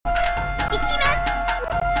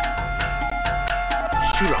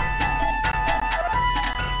シュラ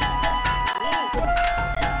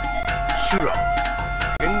シュラ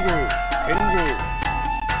剣豪剣豪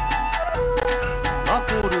マ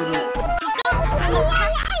コルル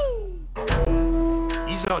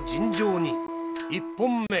いざ尋常に一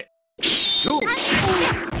本目勝負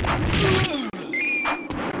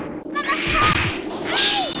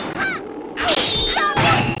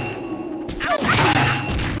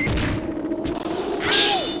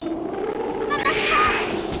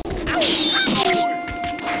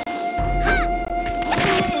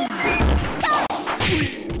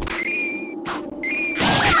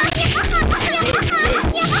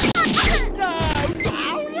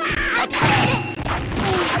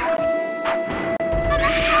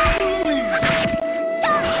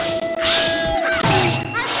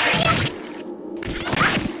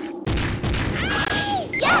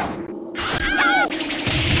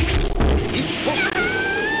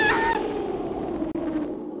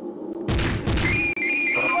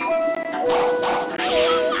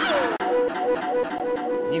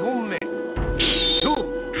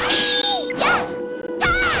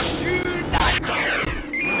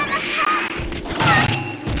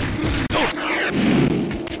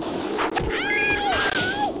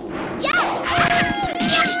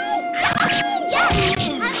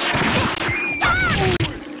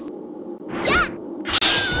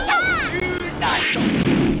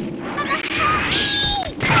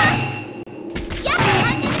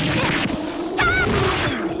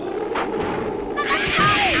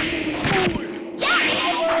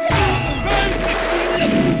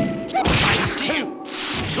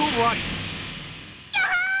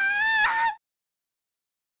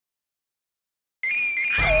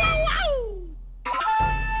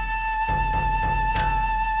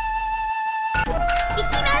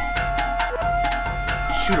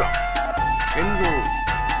シュラ剣豪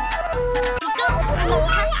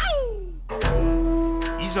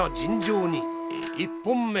いざ尋常に一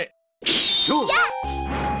本目勝負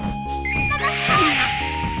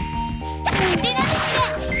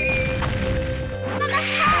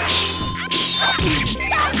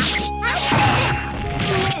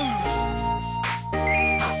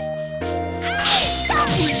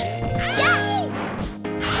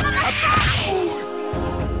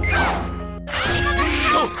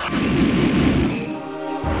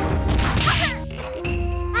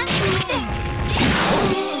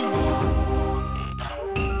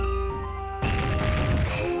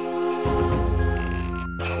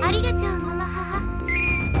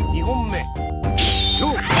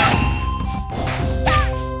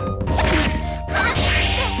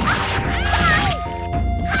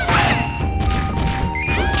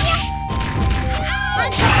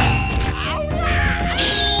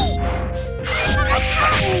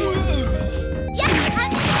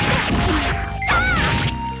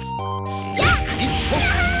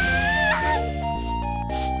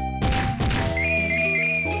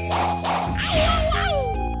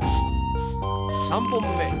3本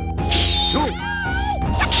目勝負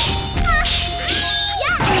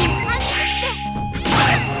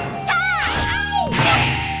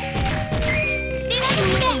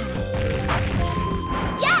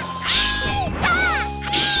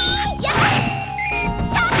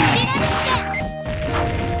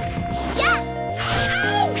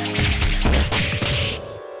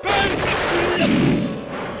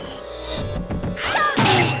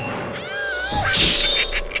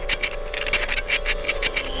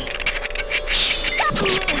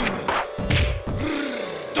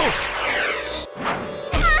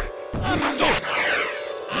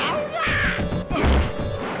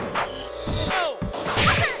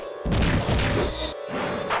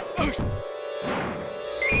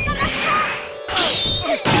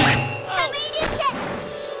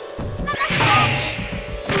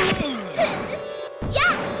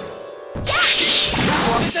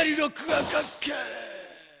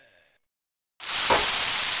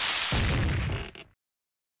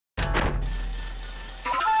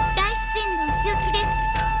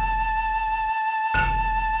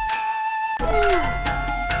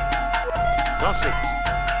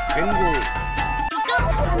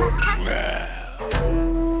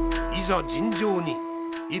いざ尋常に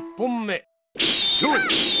一本目勝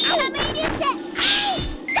負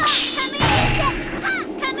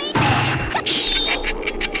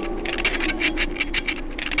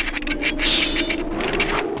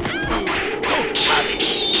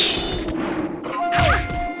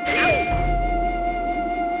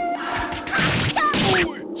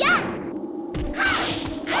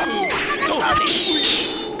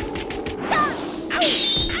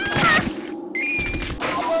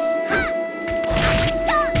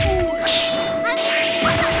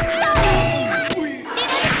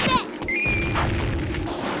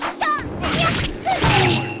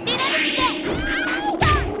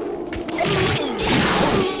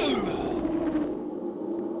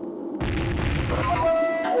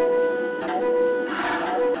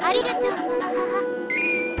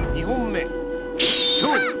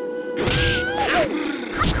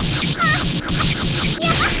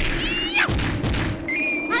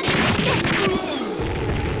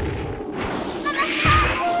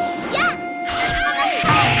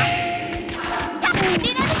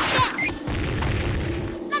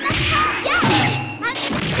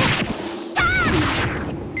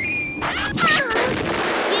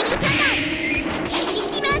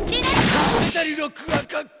り6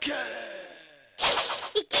赤系。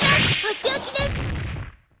いきます。お仕置きです。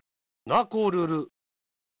ナコルル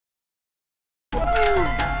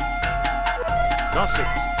ラセツ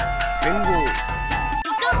剣豪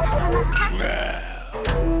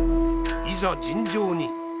いざ尋常に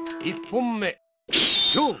1本目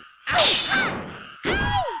勝負。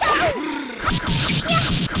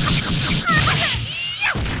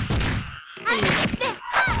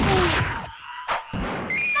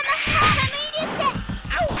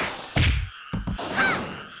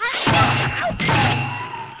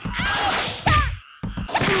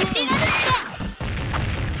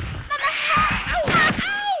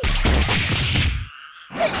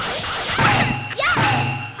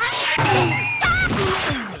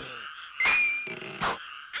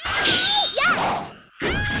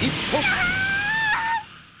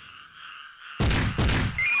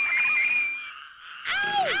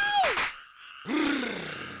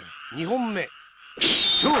2本目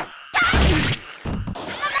勝負。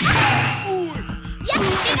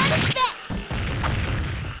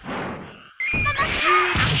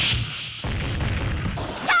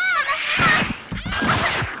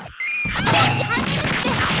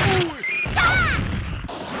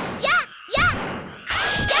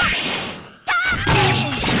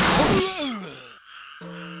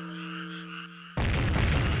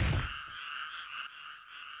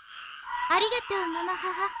ありがとうママ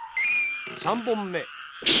母。3本目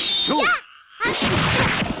勝負。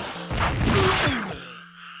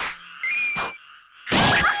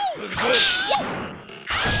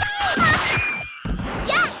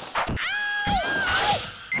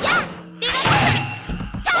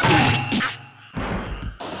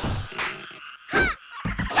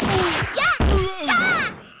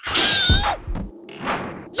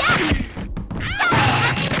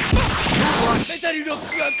メタル6赤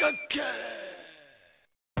系。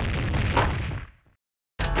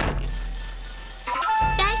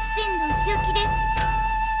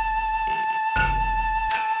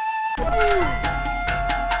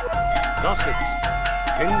ラセツ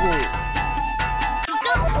剣豪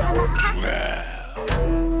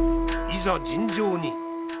いざ尋常に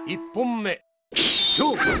1本目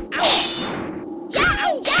勝負。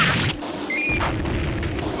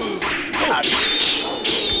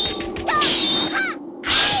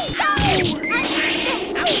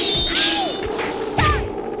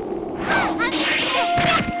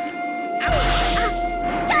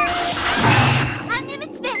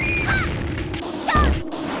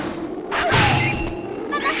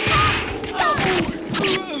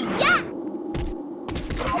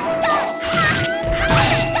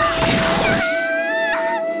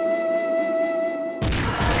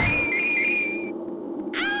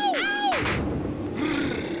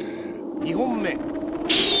2本目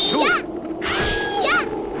勝負。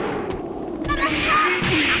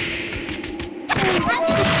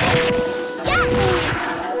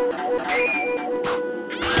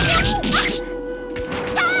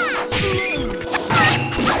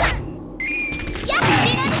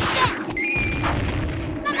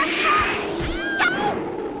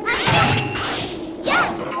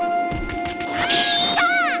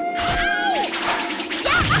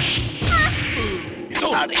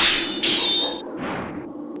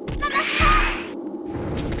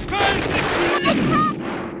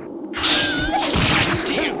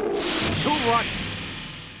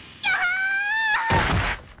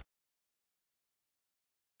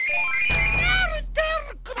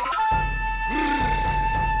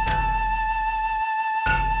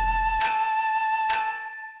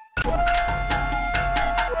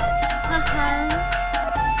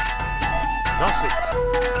ラセツ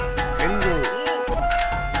剣豪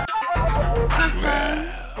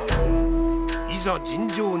いざ尋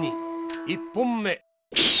常に1本目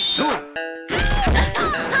勝負。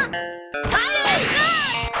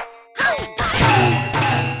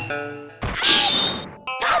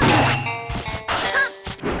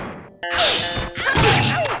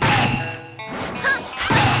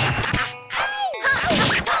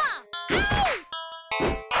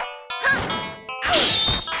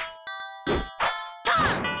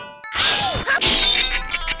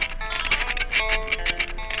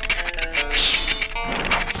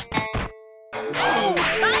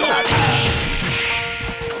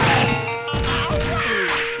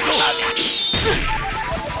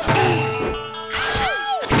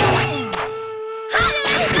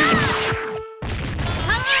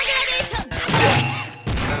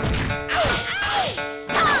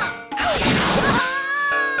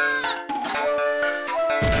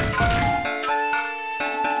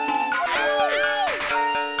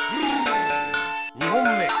2本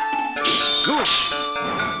目勝負。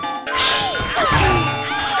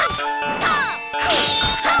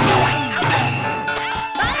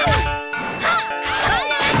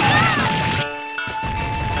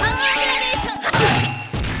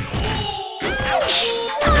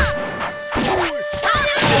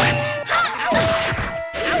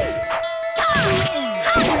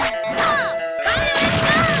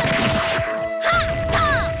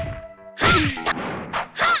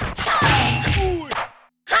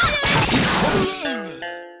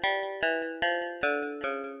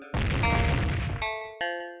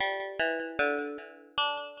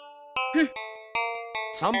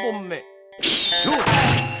3本目勝負。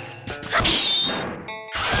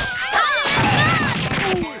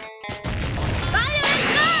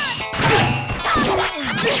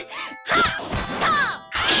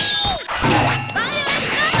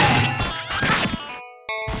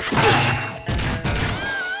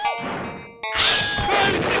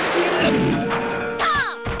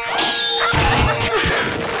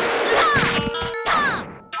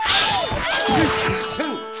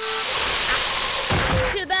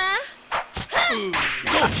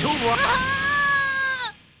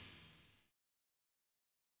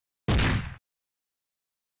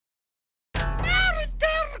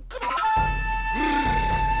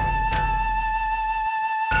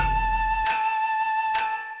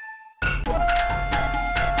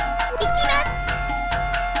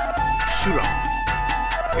シュラ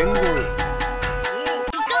剣豪。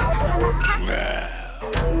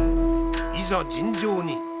いざ尋常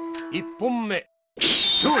に1本目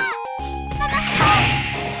勝負。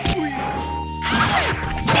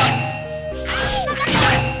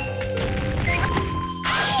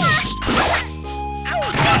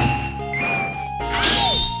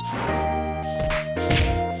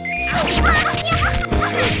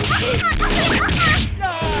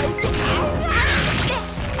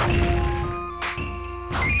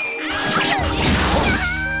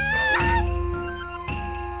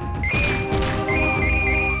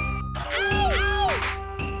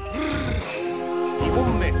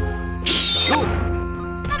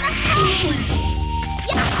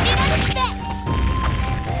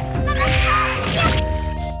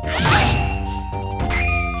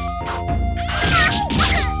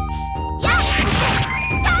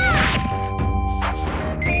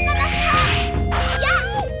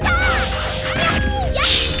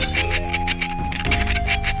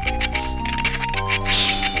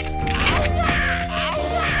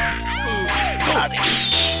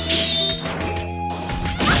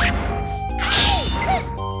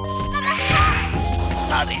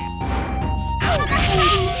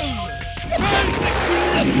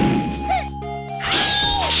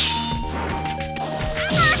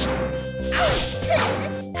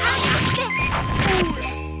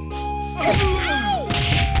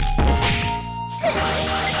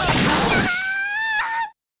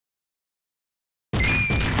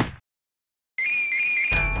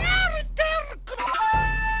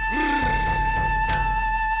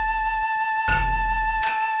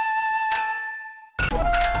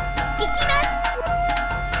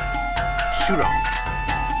シュラ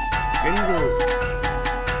剣豪。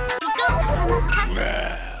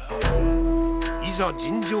いざ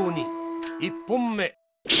尋常に1本目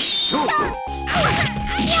勝負。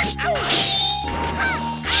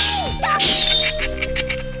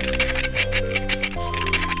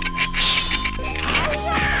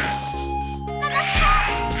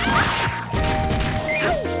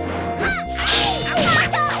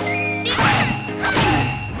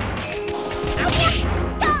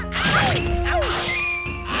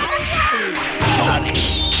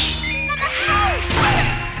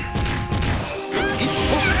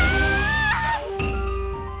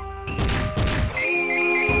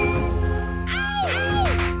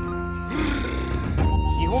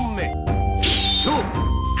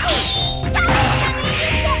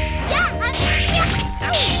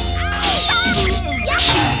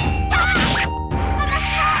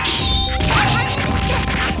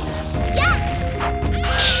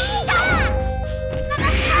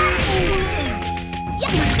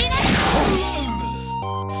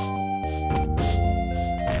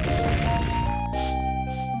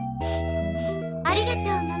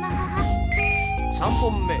3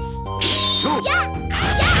本目勝負。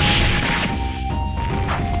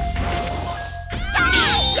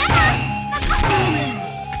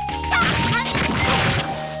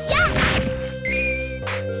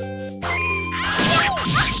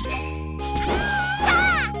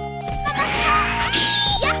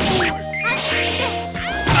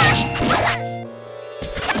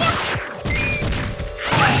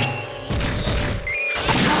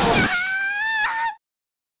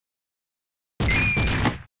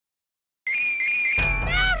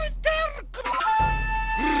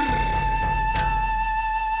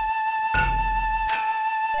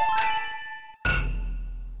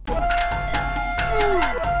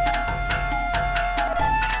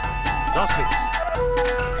挫折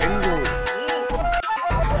剣豪。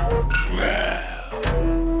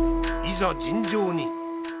いざ尋常に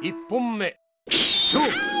1本目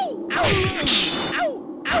勝負。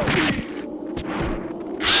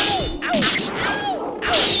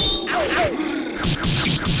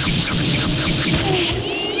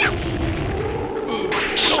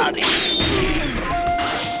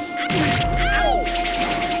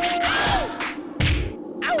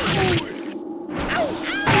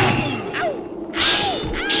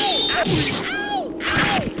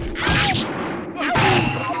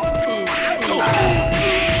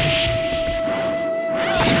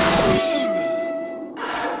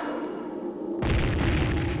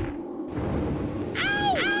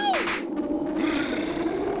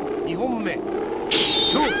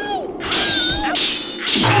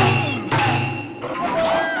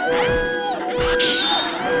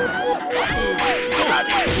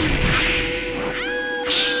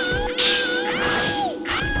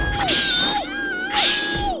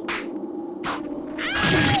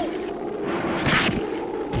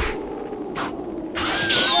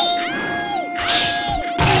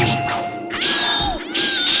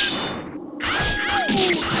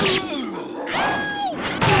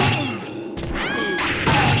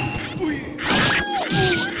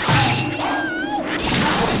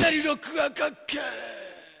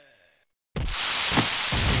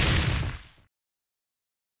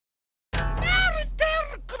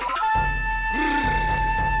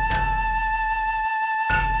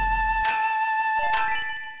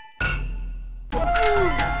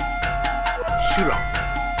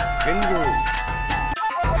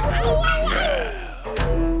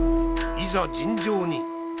ざ尋常に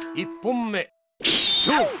1本目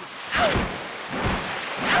勝負。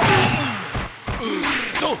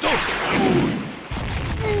どう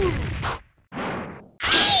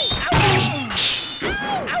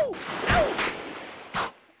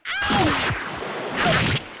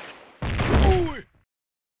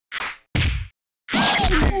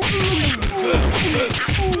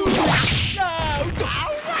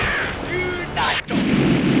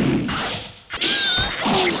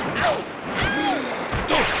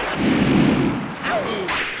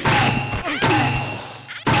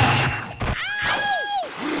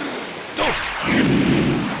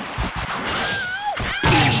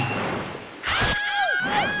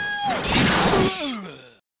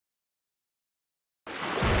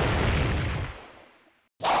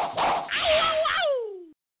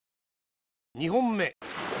2本目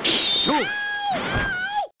勝負。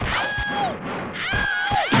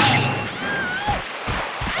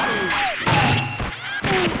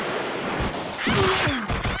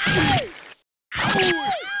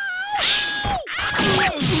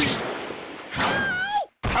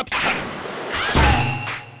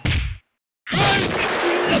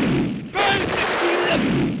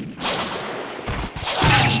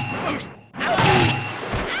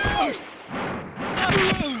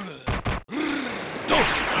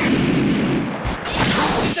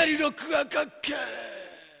録画かっけ。シ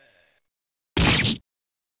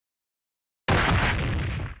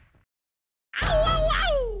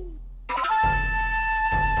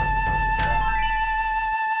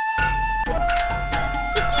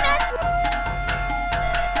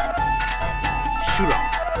ュラ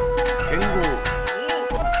剣豪。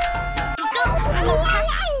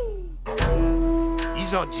い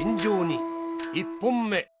ざ尋常に1本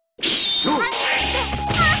目勝負。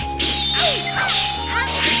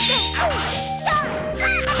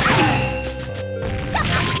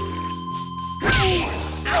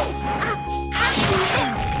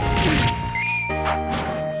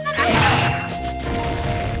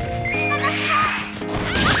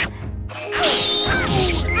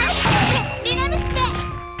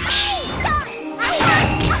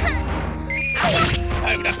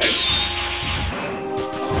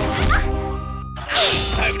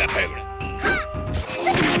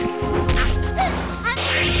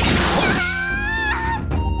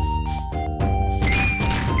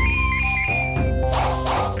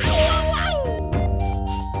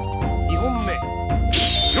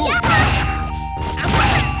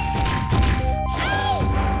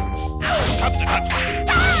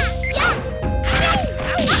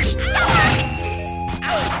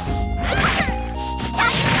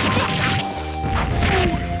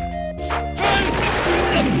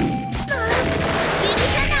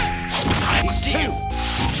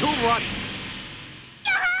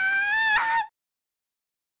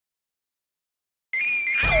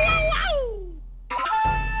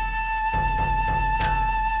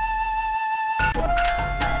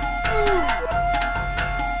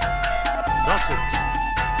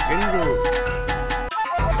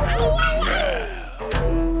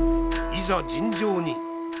いざ尋常に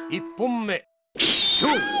1本目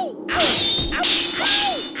勝負。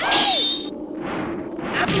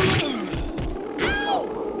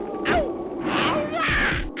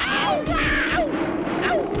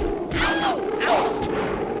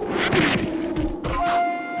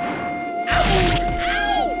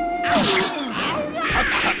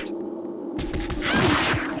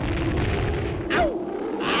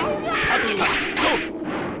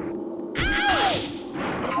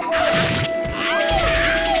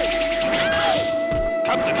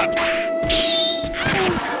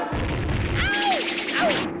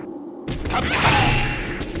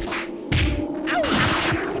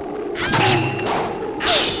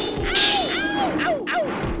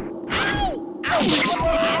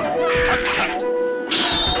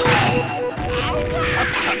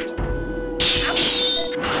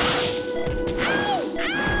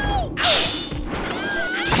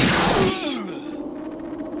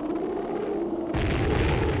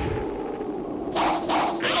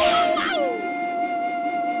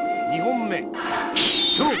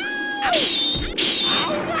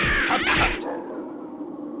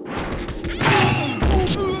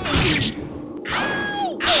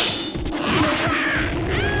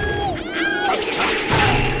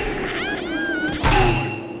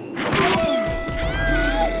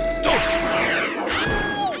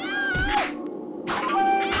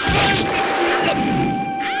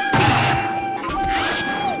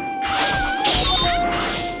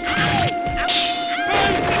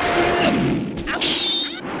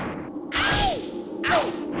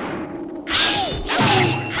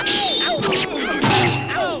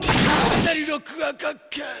角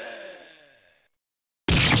形。さ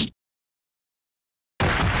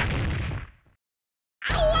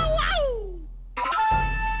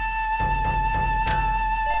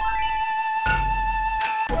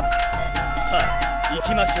あ行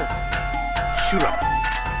きましょう。シュラ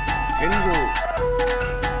剣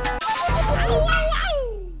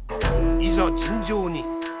豪、いざ尋常に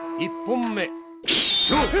一本目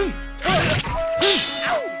勝負。危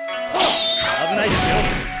ないですよ。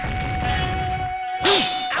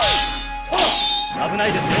危な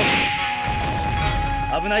いですよ。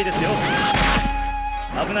危ないですよ。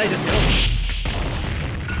危ないですよ。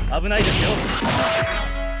危ないですよ。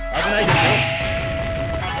危ないですよ。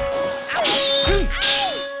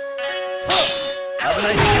危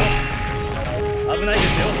ないですよ。危ないです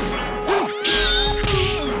よ。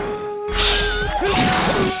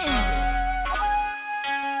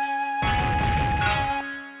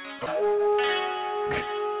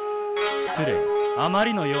失礼。あま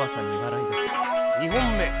りの弱さに笑いです。二本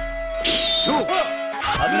目勝負。危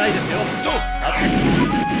ないですよ。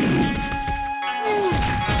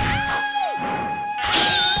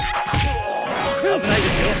危ないで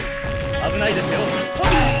すよ。危ないですよ。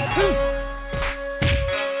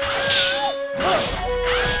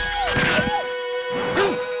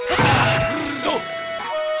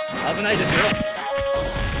危ないですよ。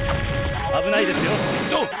危ないですよ。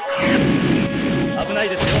危ない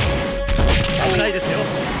ですよ。危ないですよ。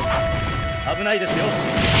危ないですよ。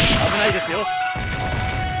危ないですよ。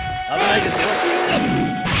危ないですよ。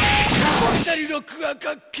左の九が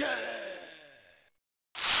角形。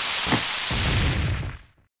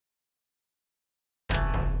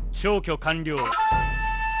消去完了です。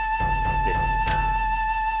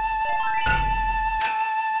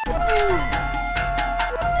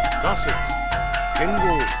ガセツ剣豪、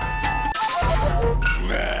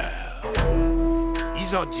い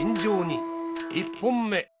ざ尋常に一本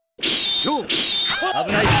目勝負。危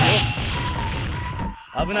ないですよ。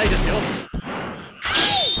危ないですよ。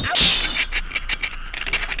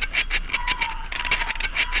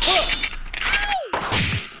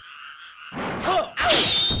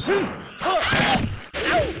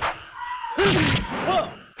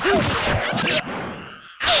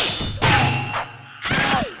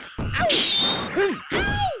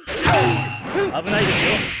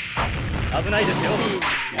危ないですよ。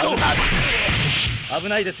危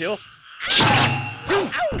ないですよ。危ないですよ。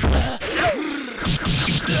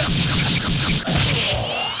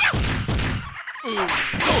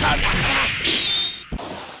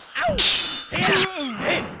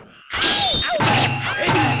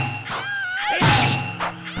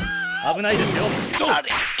危ないですよ。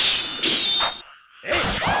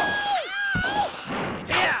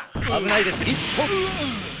危ないです。一本。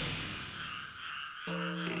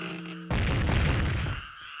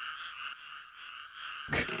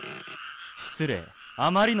失礼。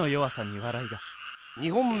あまりの弱さに笑いが。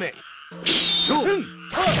二本目勝負。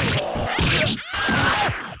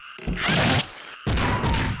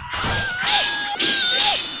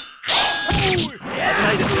危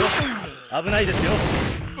ないですよ。危ないですよ。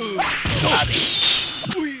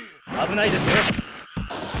危ないですよ。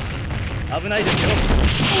危ないですよ。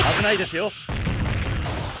危ないですよ。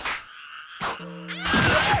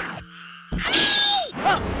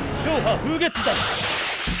勝破風月だ。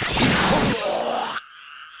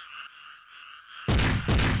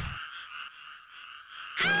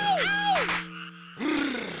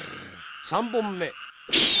三本目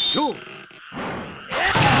勝負。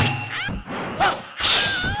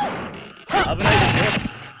危ないですよ。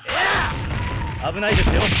危ないです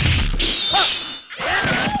よ。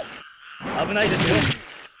危ないですよ。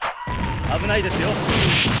危ないですよ。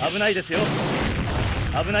危ないですよ。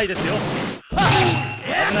危ないですよ。危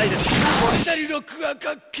ないです。左の九が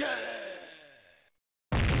角形。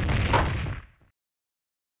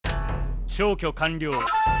消去完了です。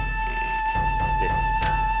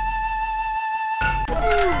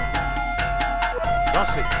ガ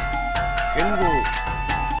セツ剣豪、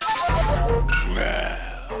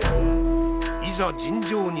いざ尋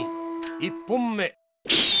常に一本目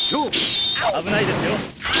勝負。危ないですよ。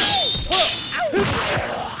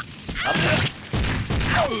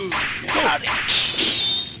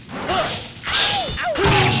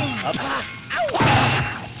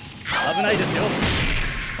危ないですよ。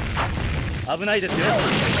危ないですよ。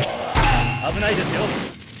危ないですよ。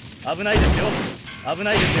危ないですよ。危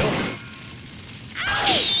ないですよ。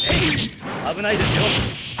危ないですよ。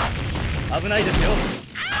危ないですよ。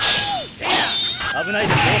危ない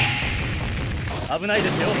ですよ。危ないで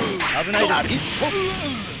すよ。危ないです。一歩。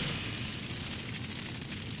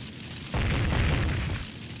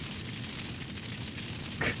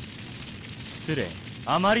失失礼。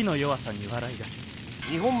あまりの弱さに笑いが。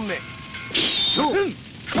2本目勝負。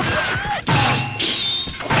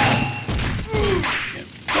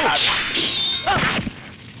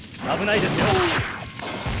危ないですよ。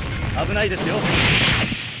危ないですよ。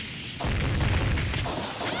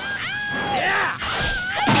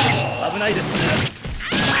危ないですね。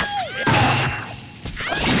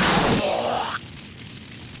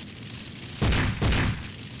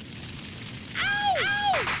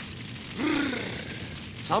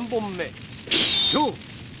3本目勝負。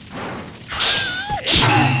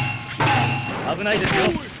危ないですよ。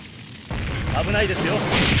危ないですよ。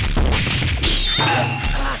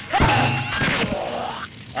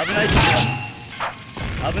危ないですよ。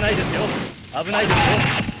危ないですよ。危ないですよ。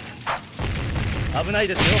危ない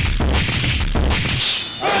ですよ。危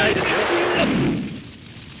ないですよ。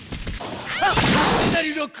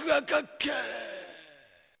左のクワカッケ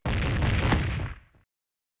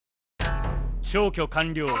消去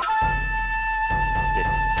完了です。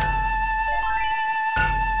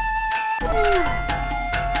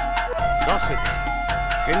挫折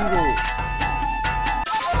剣豪。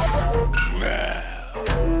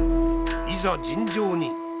いざ尋常に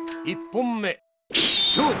1本目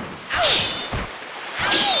勝負。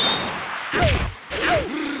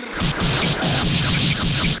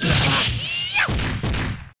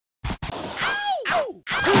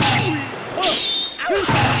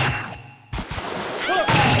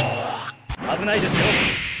危ないですよ。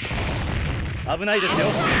危ないですよ。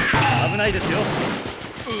危ないですよ。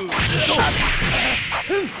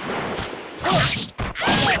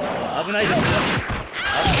危ないですよ。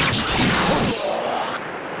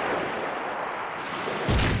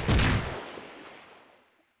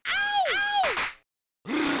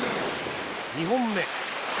2本目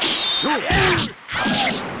勝負。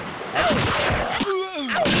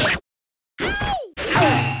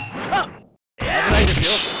危ないです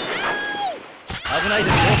よ。危ないで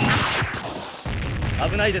すよ。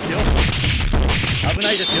危ないですよ。危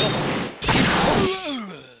ないですよ。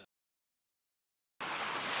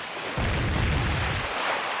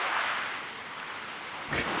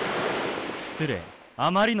失礼。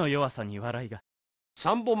あまりの弱さに笑いが。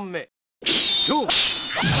3本目勝負。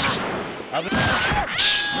危ないです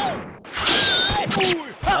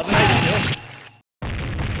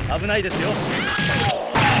よ。危ないですよ。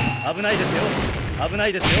危ないですよ。危な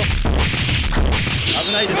いですよ。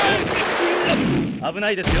危ないですよ。危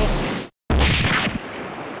ないですよ。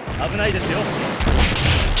危ないですよ。ど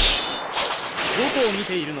こを見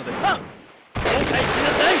ているのですか。後悔しな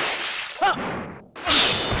さい。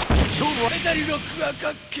勝負は左のクワカ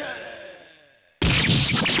ッケ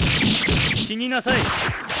死になさい。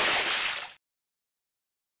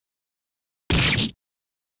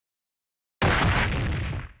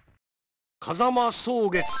風間草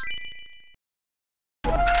月。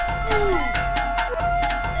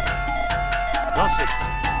挫折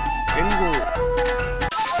剣豪。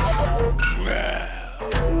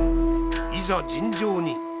いざ尋常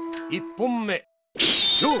に1本目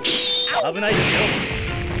勝負。危ないですよ。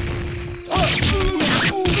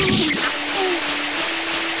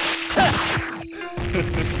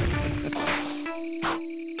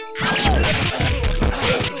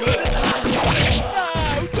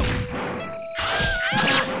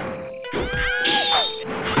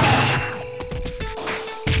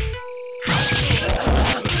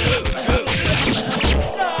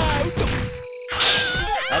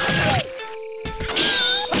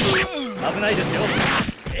危ないですよ。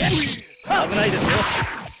危ないですよ。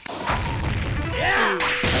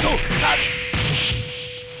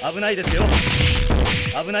危ないですよ。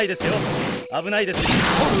危ないですよ。危ないですよ。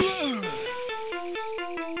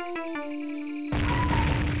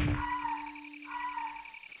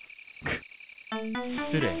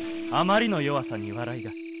失礼。あまりの弱さに笑い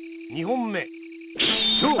が。2本目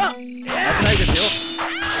勝負。危ないですよ。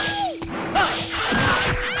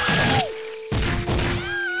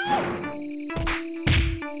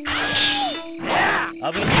危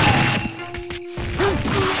ない。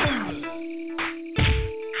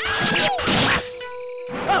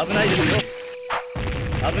危ないですよ。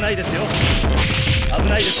危ないですよ。危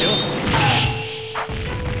ないですよ。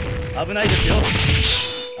危ないですよ。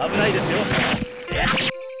危ないですよ。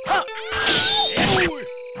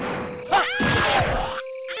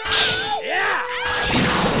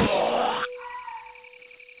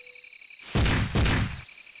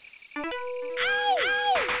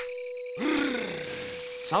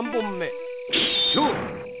3本目勝負。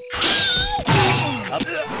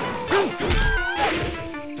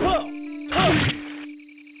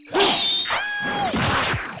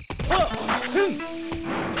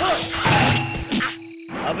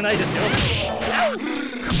危危ないですよ。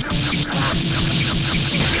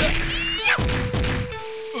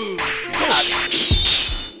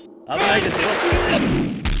危ないですよ。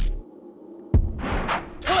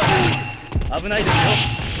危ないですよ。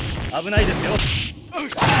危ないですよ。後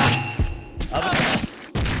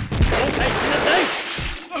悔しなさい。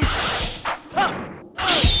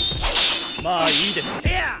まあいいです。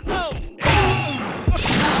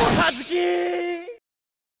はずき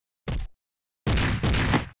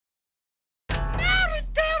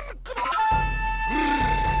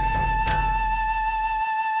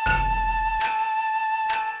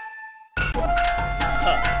さ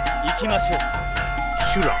あ行きましょう。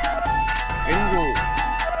シュラ剣豪、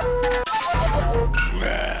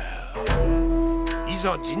い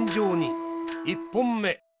ざ尋常に1本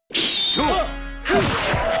目勝負。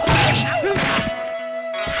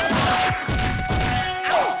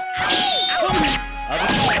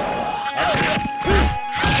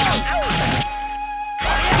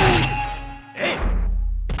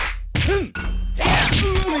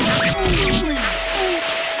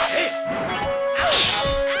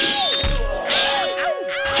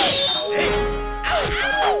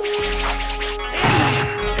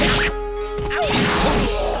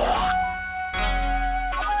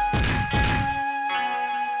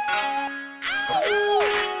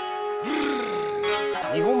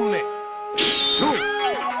2本目勝負。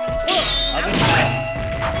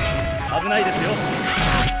危ないですよ。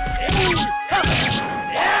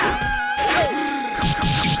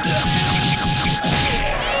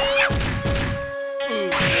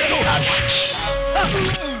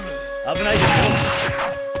危ないですよ。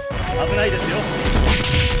危ないですよ。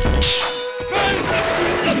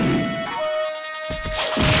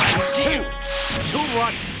勝負あ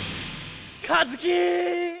り。和樹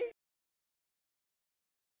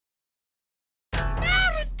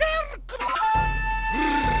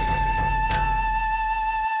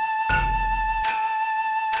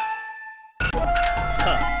さ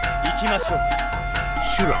あ行きましょう。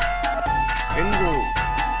シュラ剣豪、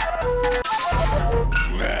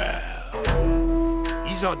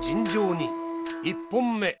いざ尋常に1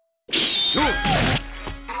本目勝負。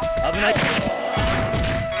危ない。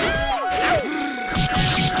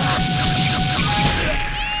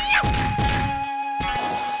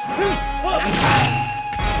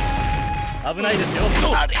危ないですよ。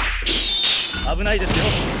危ないですよ。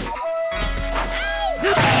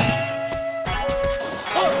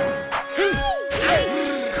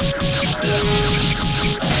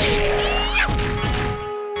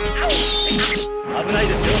危ない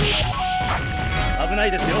ですよ。危な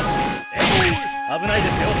いですよ。危ないで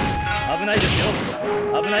すよ。危ないですよ。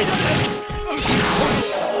危ないですよ。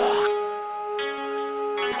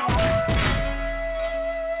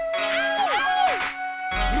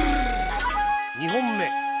2本目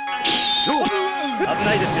勝負。危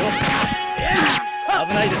ないですよ。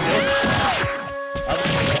危ないですよ。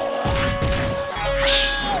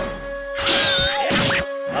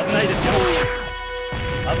危ないですよ。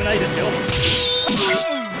危ないですよ。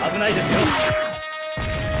危ないですよ。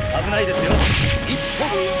危ないですよ。一本。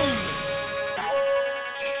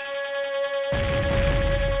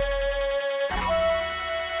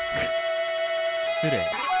失礼。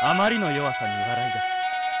あまりの弱さに笑いだ。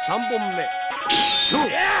3本目勝負。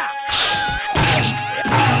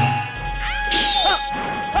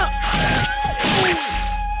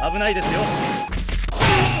危ないですよ。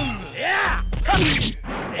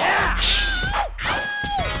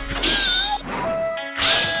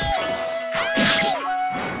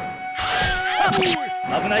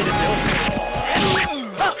危ないですよ。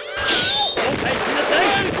後悔しなさ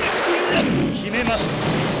い。決めます。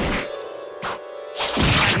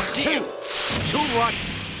勝負あり。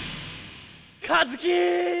和樹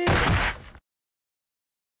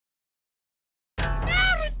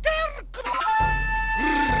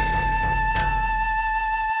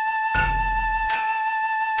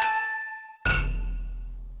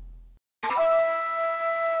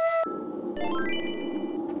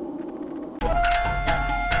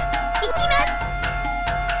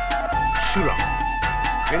シュラ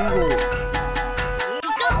剣豪、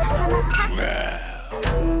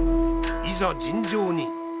いざ尋常に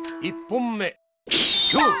1本目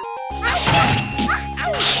勝負。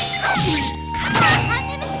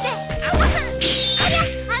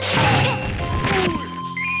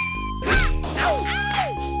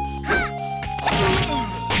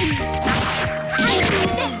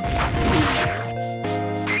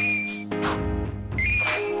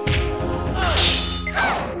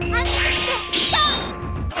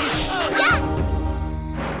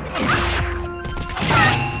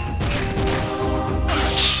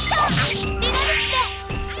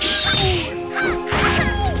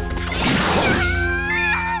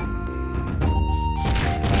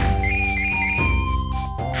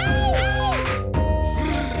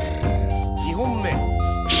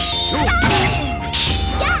シ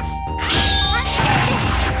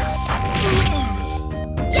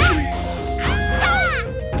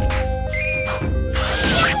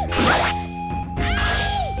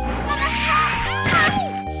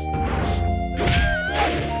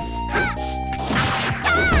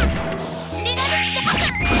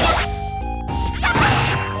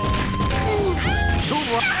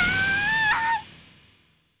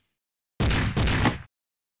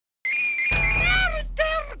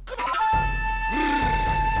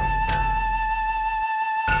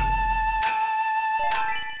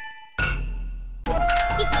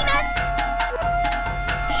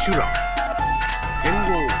ュラ剣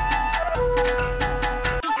豪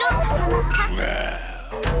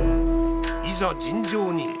いざ尋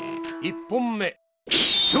常に1本目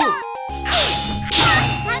勝負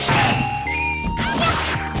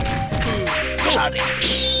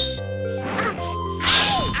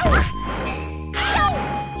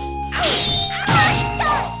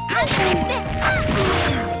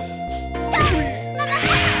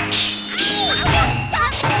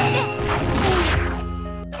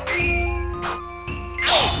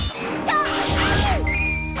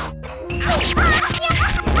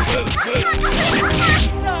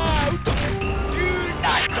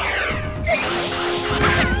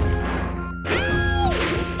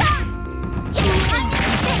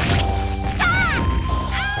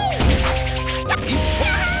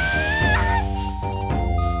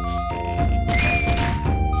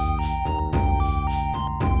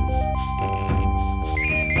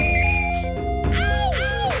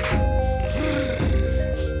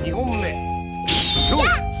2本目勝負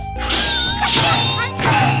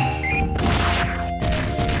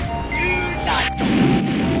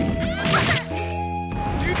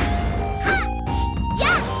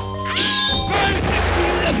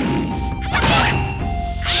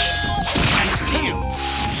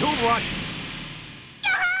勝負あり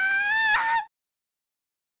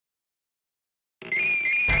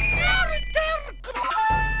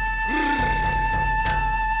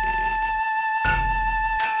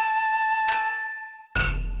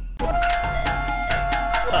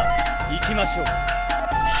さあ行きましょう。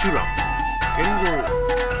シュラ剣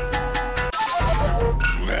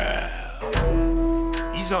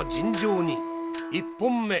豪いざ尋常に1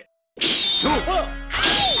本目勝負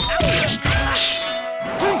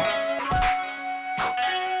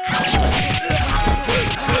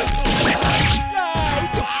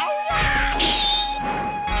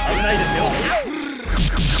危ないですよ。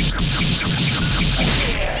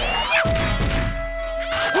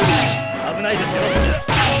危ないですよ。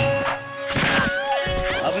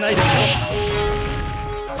危ないですよ。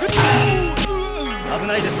危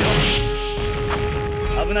ないですよ。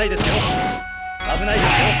危ないですよ。危ないです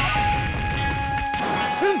よ。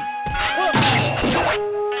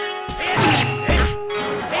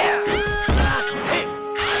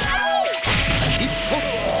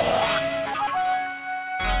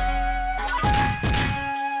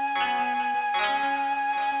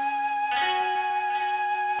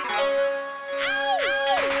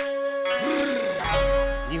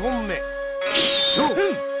2本目勝負危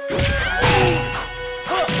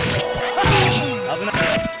ない。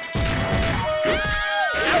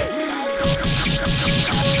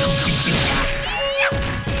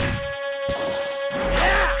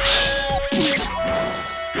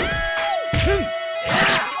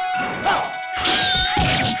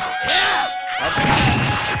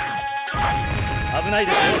危ない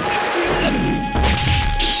ですよ。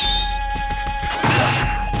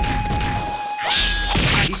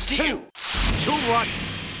一戦勝負あり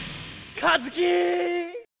和樹